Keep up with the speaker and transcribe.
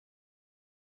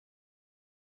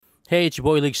Hey, it's your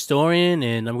boy League Storian,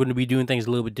 and I'm going to be doing things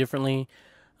a little bit differently.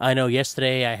 I know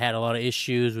yesterday I had a lot of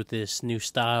issues with this new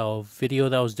style of video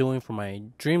that I was doing for my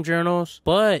dream journals,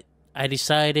 but I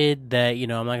decided that, I'm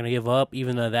not going to give up,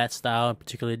 even though that style in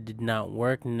particular did not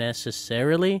work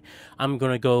necessarily. I'm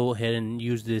going to go ahead and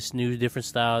use this new different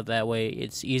style. That way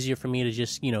it's easier for me to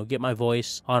just, get my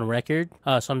voice on record.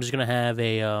 So I'm just going to have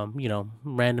a,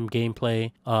 random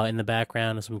gameplay in the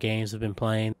background of some games I've been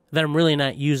playing that I'm really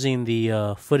not using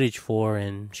the footage for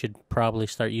and should probably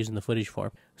start using the footage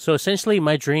for. So essentially,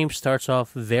 my dream starts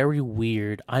off very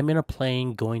weird. I'm in a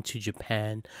plane going to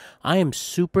Japan. I am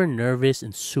super nervous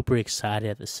and super excited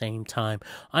at the same time.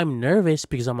 I'm nervous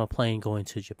because I'm a plane going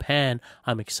to Japan.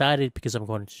 I'm excited because I'm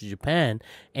going to Japan.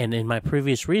 And in my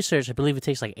previous research, I believe it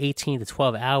takes like 18 to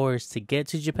 12 hours to get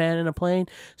to Japan in a plane.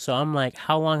 So I'm like,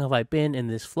 how long have I been in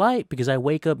this flight? Because I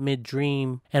wake up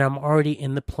mid-dream and I'm already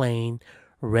in the plane,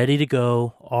 ready to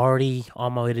go, already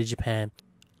on my way to Japan.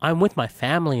 I'm with my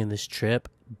family in this trip,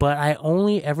 but I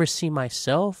only ever see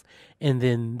myself and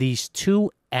then these two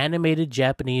animated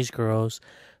Japanese girls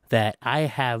that I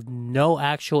have no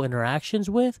actual interactions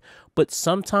with, but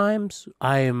sometimes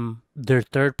I am their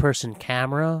third person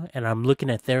camera and I'm looking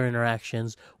at their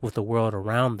interactions with the world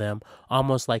around them,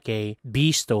 almost like a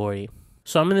B story.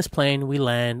 So I'm in this plane, we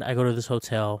land, I go to this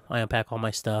hotel, I unpack all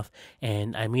my stuff,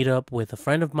 and I meet up with a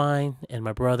friend of mine and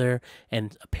my brother,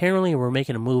 and apparently we're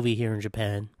making a movie here in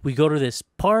Japan. We go to this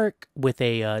park with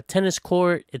a tennis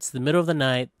court. It's the middle of the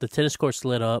night, the tennis court's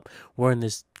lit up, we're in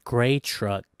this gray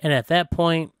truck, and at that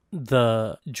point,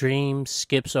 the dream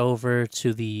skips over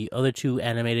to the other two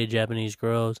animated Japanese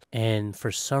girls, and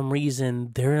for some reason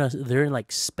they're in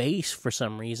like space for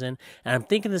some reason. And I'm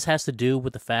thinking this has to do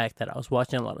with the fact that I was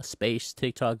watching a lot of space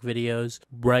TikTok videos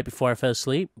right before I fell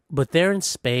asleep. But they're in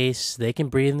space, they can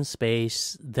breathe in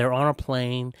space, they're on a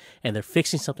plane, and they're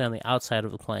fixing something on the outside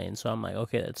of the plane. So I'm like,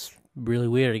 okay, that's really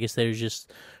weird. I guess they're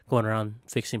just going around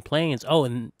fixing planes. Oh,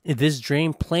 and in this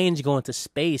dream, planes go into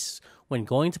space when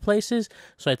going to places.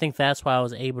 So I think that's why I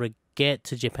was able to get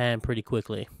to Japan pretty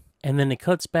quickly. And then it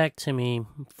cuts back to me.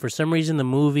 For some reason, the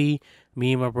movie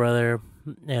me and my brother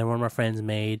and one of my friends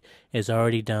made is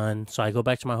already done. So I go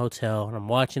back to my hotel and I'm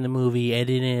watching the movie,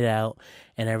 editing it out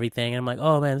and everything. And I'm like,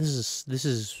 oh man, this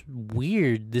is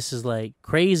weird. This is like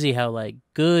crazy how like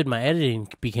good my editing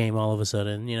became all of a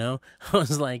sudden, I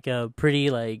was like pretty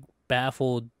like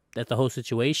baffled at the whole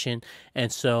situation.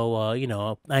 And so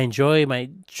I enjoy my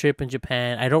trip in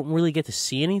Japan. I don't really get to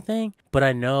see anything, but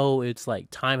I know it's like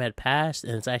time had passed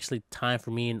and it's actually time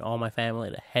for me and all my family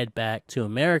to head back to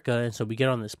America. And so we get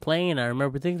on this plane. I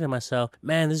remember thinking to myself,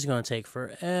 man, this is going to take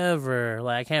forever.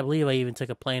 Like, I can't believe I even took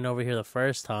a plane over here the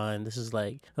first time. This is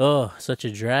like, oh, such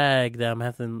a drag that I'm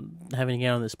having to get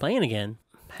on this plane again.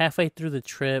 Halfway through the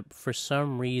trip, for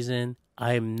some reason,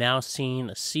 I'm now seeing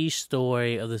a C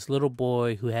story of this little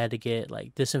boy who had to get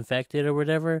like disinfected or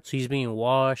whatever. So he's being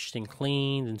washed and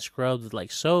cleaned and scrubbed with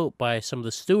like soap by some of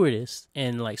the stewardess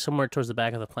and like somewhere towards the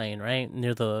back of the plane, right?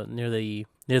 Near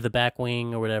the back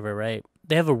wing or whatever, right?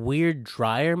 They have a weird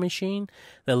dryer machine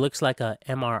that looks like a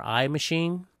MRI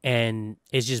machine and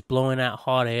it's just blowing out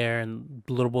hot air and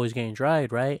the little boy's getting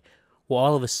dried, right? Well,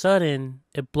 all of a sudden,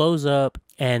 it blows up,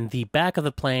 and the back of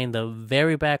the plane, the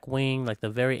very back wing, like the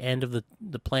very end of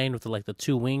the plane with the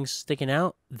two wings sticking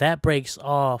out, that breaks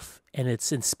off, and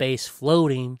it's in space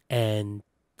floating, and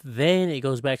then it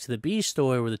goes back to the B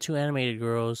story where the two animated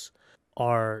girls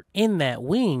are in that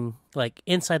wing, like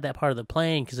inside that part of the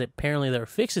plane, because apparently they're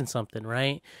fixing something,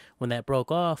 right? When that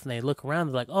broke off, and they look around,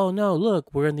 they're like, "Oh no,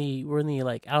 look, we're in the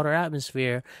like outer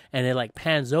atmosphere," and it like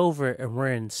pans over, and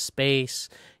we're in space.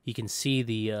 You can see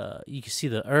the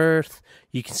Earth.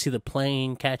 You can see the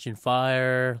plane catching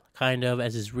fire, kind of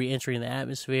as it's re-entering the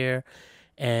atmosphere,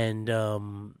 and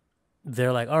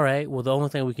they're like, "All right, well, the only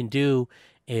thing we can do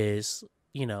is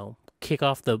kick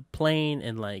off the plane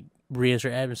and like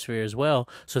re-enter atmosphere as well."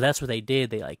 So that's what they did.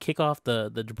 They like kick off the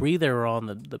debris they were on,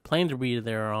 the plane debris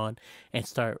they were on, and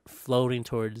start floating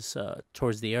towards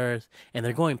the Earth. And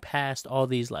they're going past all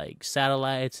these like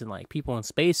satellites and like people in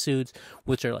spacesuits,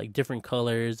 which are like different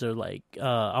colors or like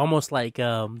almost like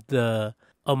the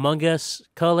Among Us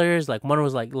colors. Like one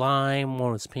was like lime,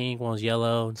 one was pink, one was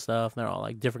yellow and stuff. And they're all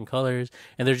like different colors,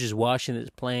 and they're just watching this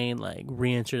plane like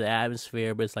re-enter the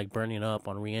atmosphere, but it's like burning up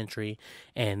on re-entry,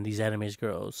 and these animated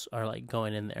girls are like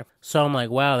going in there. So I'm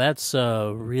like, wow, that's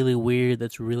really weird.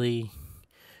 That's really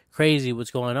crazy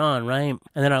what's going on, right?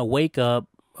 And then I wake up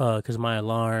because my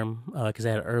alarm, because I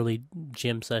had an early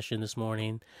gym session this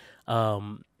morning.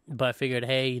 But I figured,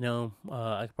 hey,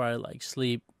 I could probably like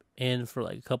sleep in for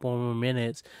like a couple more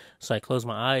minutes. So I closed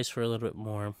my eyes for a little bit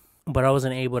more. but I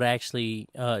wasn't able to actually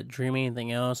dream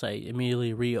anything else. I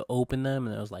immediately reopened them,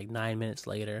 and it was like 9 minutes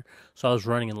later. So I was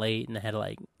running late, and I had to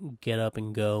like get up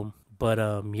and go. But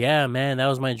yeah, man, that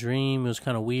was my dream. It was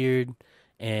kind of weird.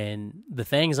 And the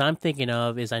things I'm thinking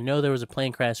of is I know there was a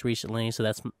plane crash recently, so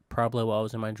that's probably why I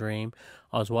was in my dream.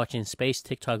 I was watching space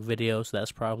TikTok videos, so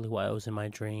that's probably why I was in my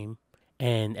dream.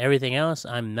 And everything else,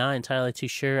 I'm not entirely too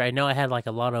sure. I know I had like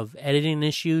a lot of editing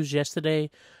issues yesterday,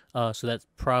 so that's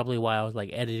probably why I was like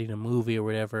editing a movie or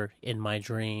whatever in my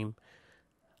dream.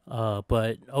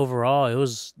 But overall, it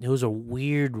was a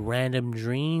weird random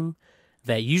dream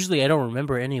that usually I don't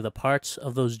remember any of the parts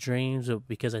of those dreams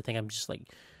because I think I'm just like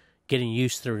getting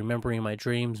used to remembering my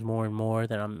dreams more and more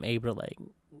that I'm able to like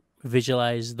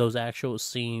visualize those actual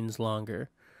scenes longer.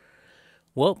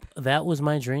 Well, that was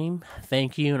my dream.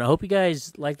 Thank you, and I hope you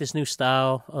guys like this new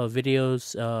style of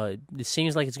videos. It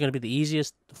seems like it's going to be the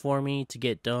easiest for me to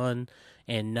get done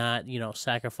and not,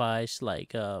 sacrifice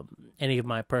like any of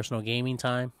my personal gaming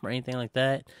time or anything like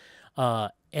that.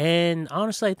 And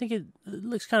honestly, I think it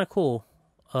looks kind of cool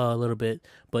a little bit.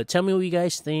 But tell me what you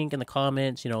guys think in the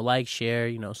comments. Like,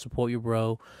 share, support your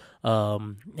bro.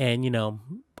 And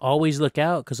always look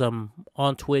out because I'm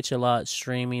on Twitch a lot,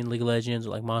 streaming League of Legends or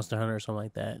like Monster Hunter or something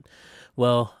like that.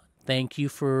 Well, thank you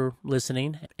for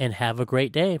listening and have a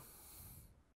great day.